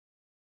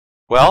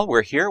Well,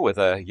 we're here with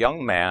a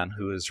young man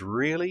who is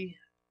really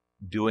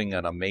doing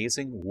an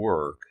amazing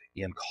work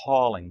in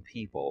calling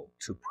people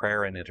to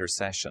prayer and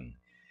intercession.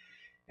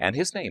 And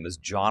his name is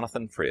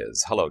Jonathan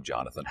Friz. Hello,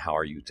 Jonathan. How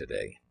are you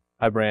today?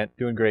 Hi, Brandt.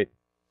 Doing great.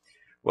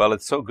 Well,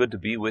 it's so good to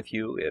be with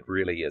you. It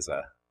really is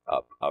a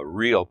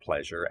real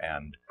pleasure,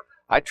 and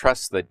I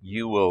trust that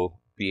you will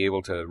be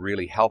able to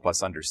really help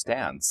us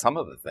understand some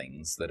of the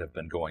things that have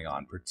been going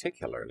on,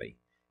 particularly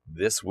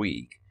this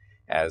week,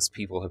 as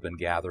people have been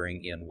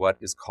gathering in what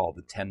is called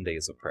the 10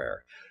 Days of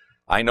Prayer.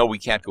 I know we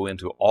can't go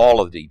into all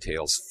of the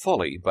details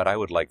fully, but I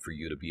would like for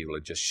you to be able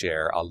to just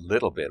share a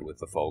little bit with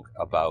the folk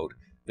about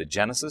the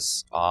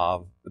genesis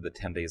of the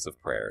 10 Days of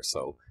Prayer.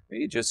 So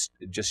maybe just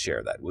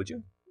share that, would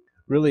you?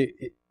 Really,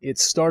 it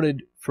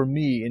started for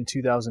me in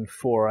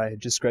 2004. I had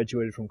just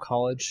graduated from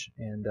college,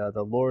 and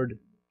the Lord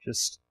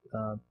just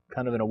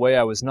kind of in a way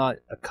I was not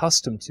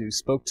accustomed to,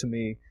 spoke to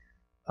me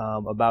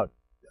about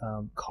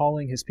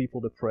calling His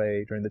people to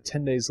pray during the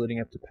 10 days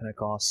leading up to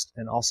Pentecost,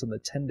 and also the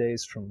 10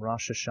 days from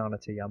Rosh Hashanah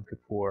to Yom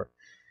Kippur.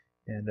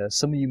 And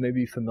some of you may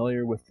be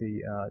familiar with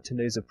the 10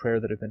 days of prayer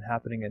that have been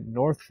happening at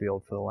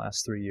Northfield for the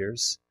last 3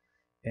 years.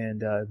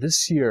 And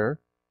this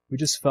year, we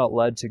just felt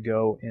led to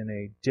go in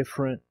a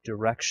different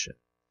direction.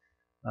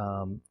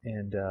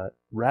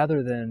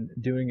 Rather than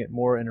doing it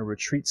more in a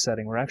retreat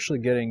setting, we're actually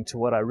getting to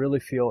what I really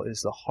feel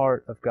is the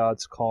heart of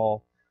God's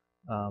call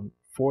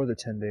for the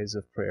 10 days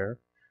of prayer,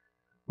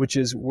 which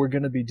is we're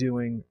going to be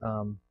doing,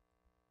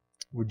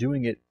 we're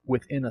doing it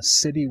within a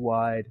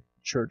citywide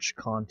church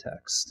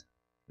context.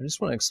 I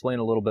just want to explain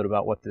a little bit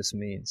about what this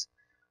means.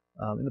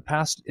 In the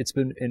past, it's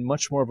been in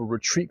much more of a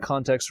retreat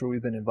context where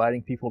we've been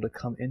inviting people to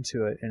come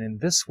into it. And in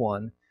this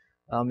one,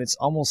 it's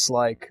almost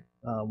like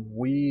I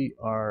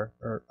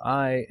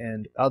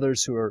and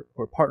others who are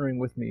partnering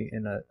with me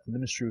in a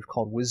ministry we've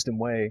called Wisdom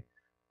Way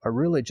are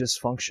really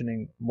just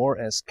functioning more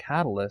as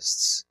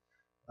catalysts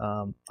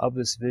of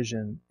this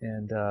vision.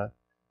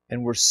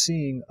 And we're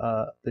seeing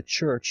the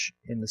church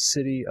in the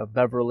city of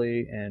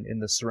Beverly and in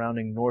the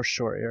surrounding North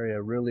Shore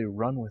area really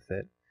run with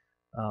it,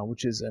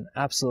 which is an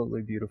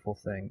absolutely beautiful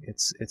thing.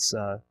 It's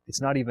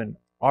not even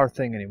our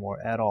thing anymore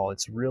at all.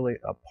 It's really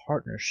a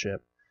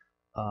partnership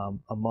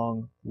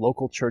among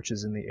local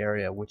churches in the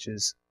area, which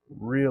is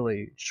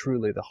really,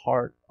 truly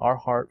our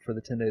heart for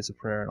the 10 Days of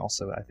Prayer, and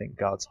also, I think,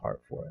 God's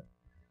heart for it.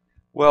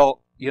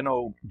 Well, you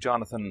know,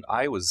 Jonathan,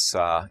 I was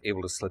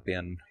able to slip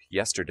in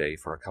yesterday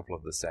for a couple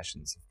of the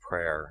sessions of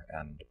prayer,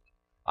 and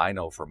I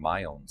know for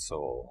my own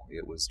soul,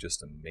 it was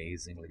just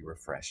amazingly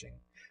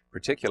refreshing,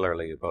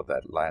 particularly about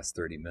that last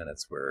 30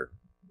 minutes where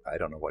I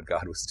don't know what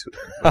God was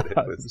doing, but it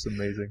was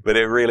amazing. But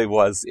it really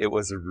was. It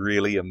was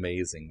really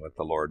amazing what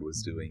the Lord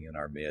was doing in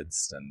our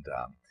midst. And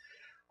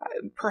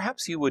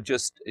perhaps you would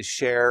just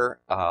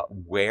share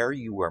where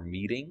you are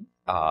meeting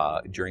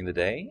during the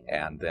day,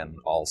 and then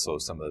also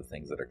some of the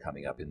things that are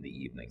coming up in the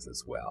evenings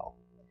as well.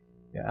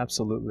 Yeah,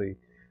 absolutely.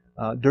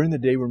 During the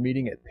day, we're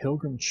meeting at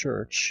Pilgrim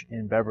Church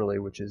in Beverly,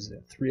 which is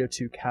at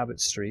 302 Cabot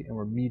Street, and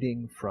we're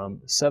meeting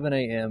from 7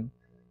 a.m.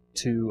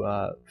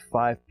 to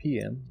 5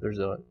 p.m. There's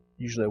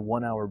usually a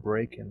 1-hour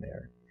break in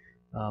there.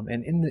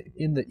 And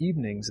in the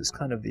evenings is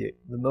kind of the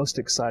most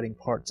exciting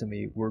part to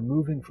me. We're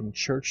moving from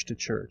church to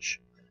church,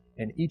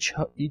 and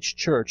each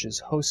church is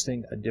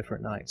hosting a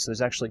different night. So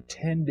there's actually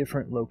 10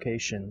 different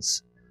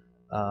locations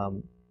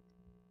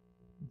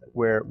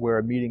where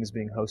a meeting is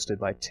being hosted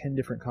by 10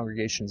 different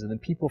congregations, and then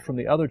people from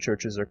the other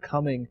churches are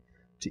coming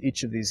to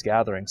each of these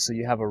gatherings. So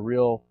you have a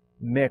real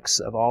mix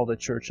of all the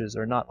churches,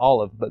 or not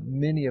all of, but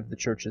many of the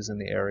churches in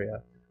the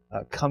area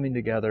coming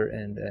together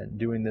and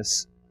doing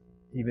this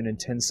even in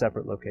 10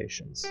 separate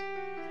locations.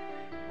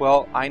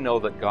 Well, I know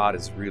that God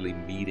is really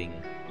meeting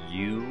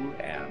you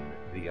and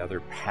the other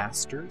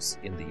pastors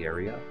in the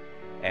area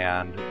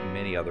and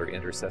many other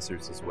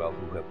intercessors as well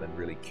who have been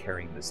really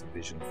carrying this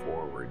vision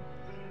forward.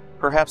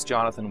 Perhaps,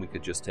 Jonathan, we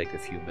could just take a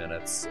few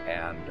minutes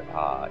and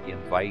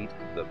invite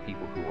the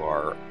people who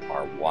are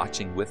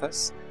watching with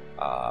us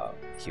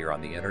here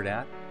on the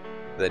internet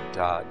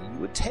that you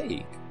would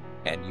take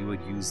and you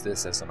would use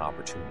this as an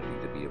opportunity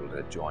to be able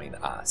to join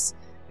us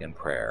in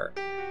prayer.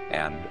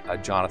 And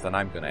Jonathan,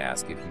 I'm going to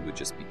ask if you would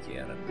just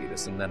begin and lead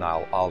us, and then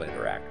I'll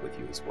interact with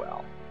you as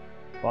well.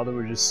 Father,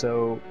 we're just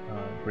so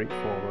grateful,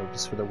 Lord,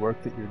 just for the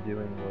work that you're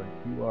doing, Lord.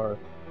 You are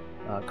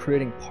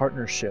creating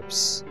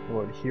partnerships,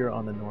 Lord, here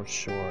on the North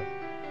Shore,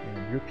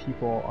 and your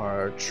people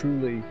are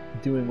truly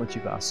doing what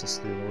you've asked us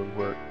to do,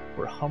 Lord.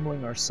 We're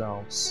humbling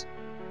ourselves,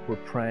 we're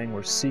praying,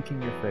 we're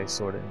seeking your face,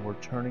 Lord, and we're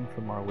turning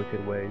from our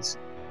wicked ways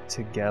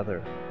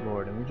together,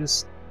 Lord. And we're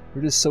just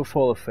so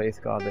full of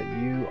faith, God, that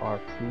you are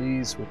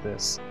pleased with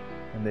this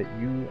and that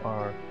you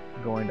are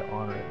going to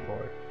honor it,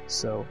 Lord.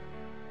 So,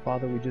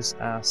 Father, we just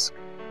ask,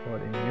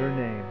 Lord, in your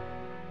name,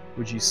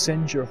 would you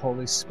send your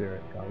Holy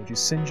Spirit, God? Would you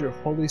send your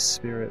Holy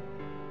Spirit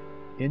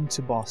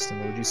into Boston?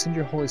 Lord? Would you send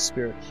your Holy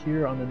Spirit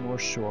here on the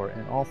North Shore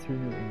and all through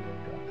New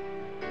England, God?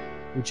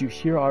 Would you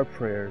hear our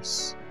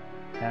prayers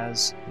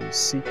as we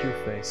seek your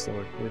face,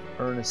 Lord, with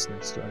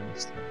earnestness during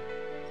this time?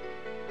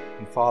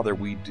 And Father,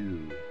 we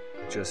do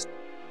just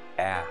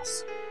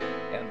ask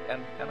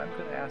and I'm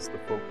going to ask the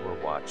folk who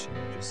are watching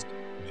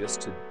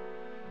just to,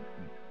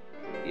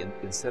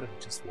 instead of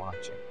just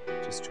watching,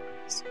 just join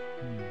us.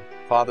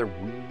 Father,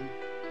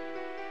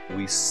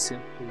 we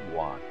simply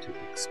want to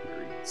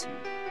experience you.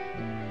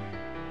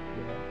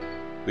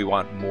 We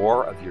want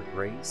more of your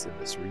grace in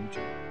this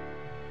region.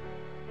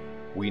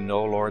 We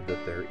know, Lord,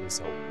 that there is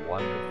a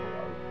wonderful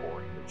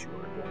outpouring that you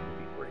are going to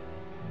be bringing.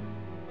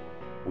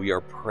 We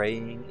are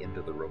praying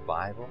into the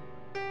revival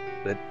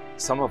that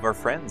some of our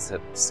friends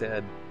have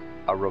said,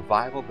 a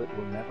revival that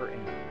will never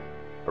end.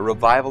 A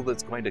revival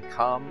that's going to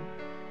come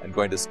and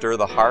going to stir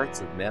the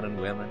hearts of men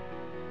and women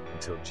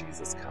until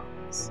Jesus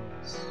comes.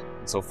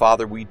 And so,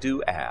 Father, we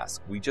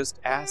just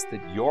ask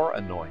that your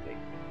anointing,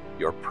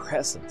 your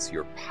presence,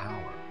 your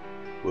power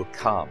will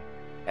come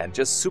and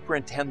just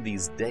superintend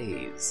these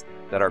days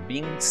that are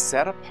being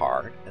set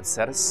apart and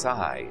set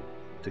aside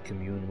to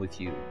commune with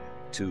you,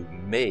 to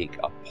make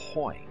a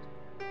point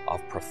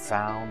of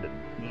profound and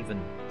even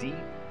deep,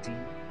 deep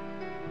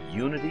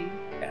unity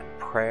and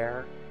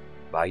prayer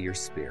by your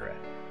Spirit.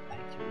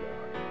 Thank you,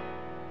 Lord.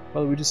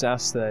 Father, we just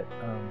ask that,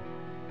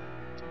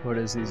 Lord,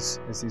 as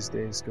these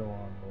days go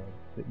on, Lord,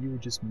 that you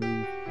would just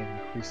move in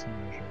increasing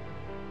measure.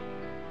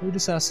 We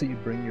just ask that you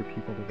bring your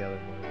people together,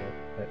 Lord,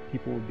 that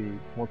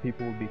more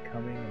people will be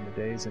coming in the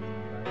days and in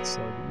the nights,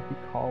 Lord, that you'd be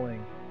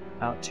calling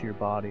out to your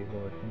body,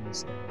 Lord, in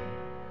this area.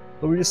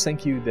 Lord, we just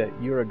thank you that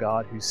you're a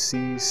God who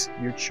sees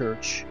your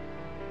church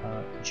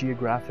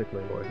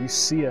geographically, Lord. You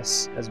see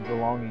us as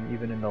belonging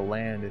even in the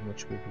land in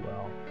which we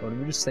dwell. Lord,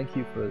 and we just thank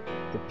you for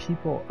the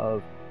people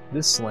of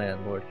this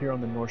land, Lord, here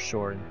on the North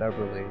Shore in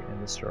Beverly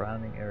and the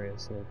surrounding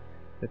areas, Lord,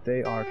 that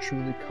they are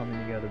truly coming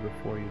together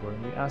before you, Lord.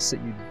 And we ask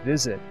that you'd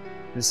visit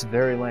this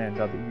very land,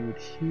 God, that you would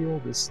heal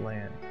this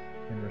land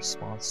in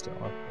response to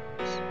our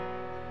prayers.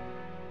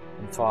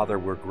 And Father,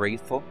 we're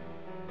grateful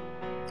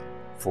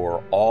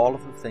for all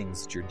of the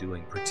things that you're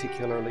doing,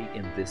 particularly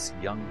in this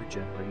younger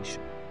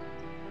generation.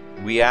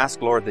 We ask,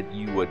 Lord, that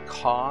you would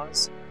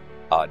cause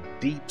a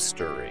deep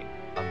stirring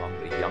among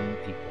the young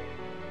people,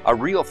 a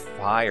real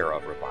fire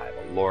of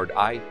revival. Lord,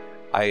 I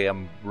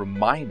am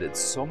reminded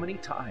so many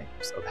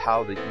times of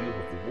how that you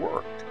have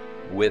worked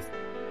with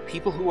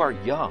people who are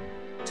young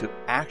to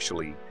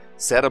actually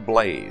set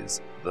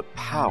ablaze the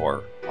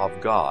power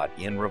of God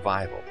in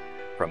revival.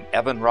 From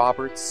Evan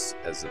Roberts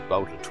as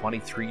about a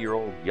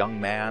 23-year-old young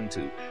man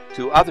to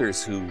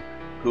others who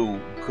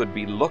could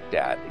be looked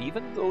at,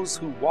 even those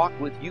who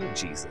walked with you,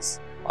 Jesus,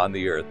 on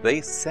the earth.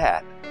 They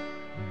set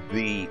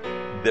the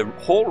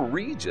whole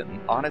region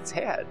on its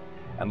head.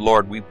 And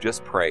Lord, we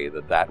just pray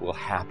that that will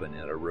happen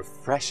in a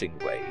refreshing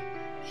way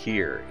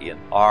here in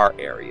our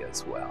area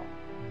as well.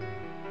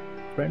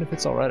 Brandt, if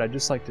it's all right, I'd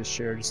just like to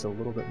share just a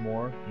little bit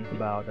more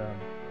about something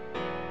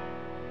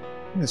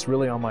that's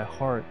really on my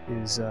heart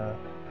is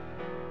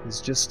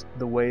just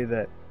the way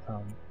that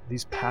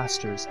these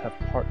pastors have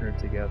partnered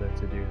together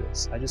to do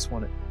this. I just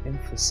want to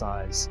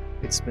emphasize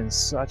it's been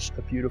such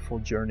a beautiful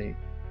journey.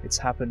 It's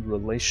happened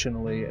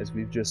relationally as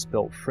we've just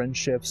built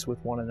friendships with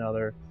one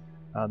another.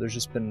 There's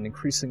just been an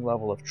increasing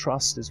level of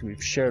trust as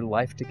we've shared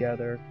life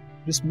together,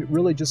 just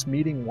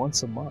meeting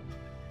once a month.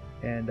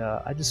 And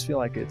I just feel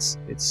like it's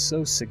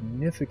so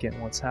significant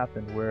what's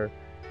happened where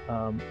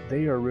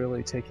they are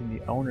really taking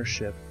the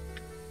ownership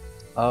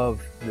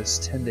of this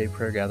 10-day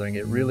prayer gathering.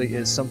 It really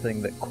is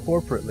something that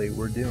corporately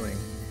we're doing.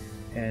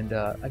 And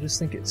I just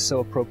think it's so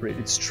appropriate.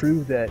 It's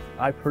true that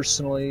I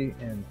personally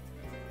and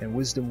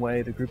Wisdom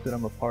Way, the group that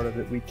I'm a part of,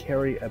 that we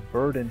carry a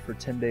burden for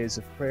 10 days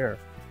of prayer.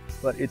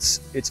 But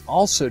it's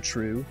also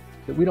true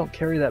that we don't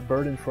carry that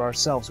burden for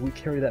ourselves. We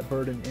carry that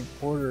burden in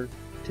order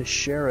to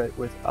share it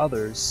with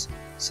others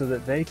so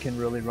that they can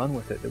really run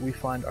with it, that we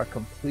find our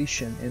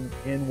completion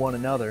in one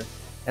another.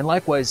 And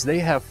likewise, they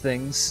have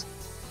things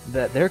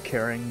that they're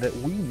carrying that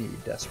we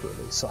need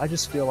desperately. So I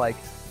just feel like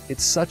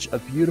it's such a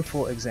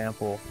beautiful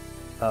example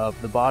of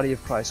the body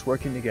of Christ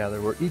working together,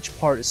 where each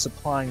part is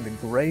supplying the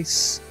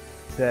grace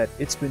that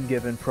it's been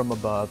given from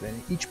above,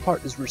 and each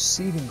part is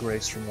receiving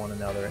grace from one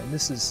another. And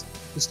this is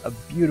just a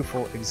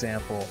beautiful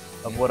example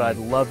of what I'd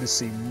love to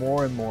see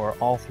more and more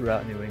all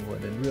throughout New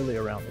England and really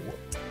around the world.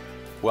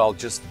 Well,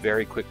 just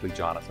very quickly,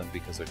 Jonathan,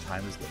 because our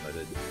time is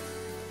limited,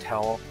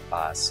 tell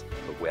us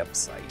the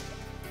website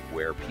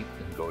where people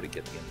can go to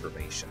get the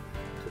information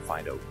to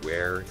find out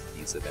where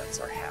these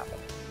events are happening.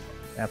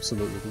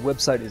 Absolutely. The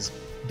website is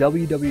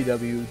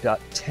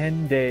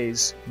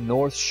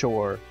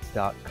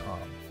www.10daysnorthshore.com.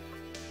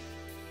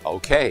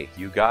 Okay,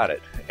 you got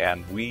it.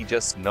 And we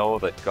just know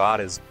that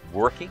God is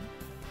working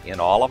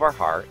in all of our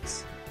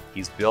hearts.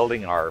 He's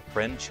building our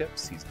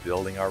friendships. He's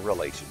building our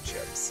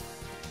relationships.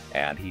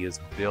 And He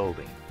is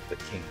building the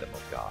kingdom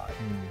of God.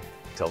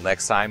 Till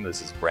next time,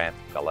 this is Brandt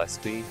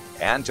Gillespie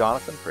and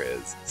Jonathan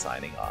Friz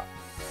signing off.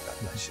 God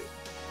bless you.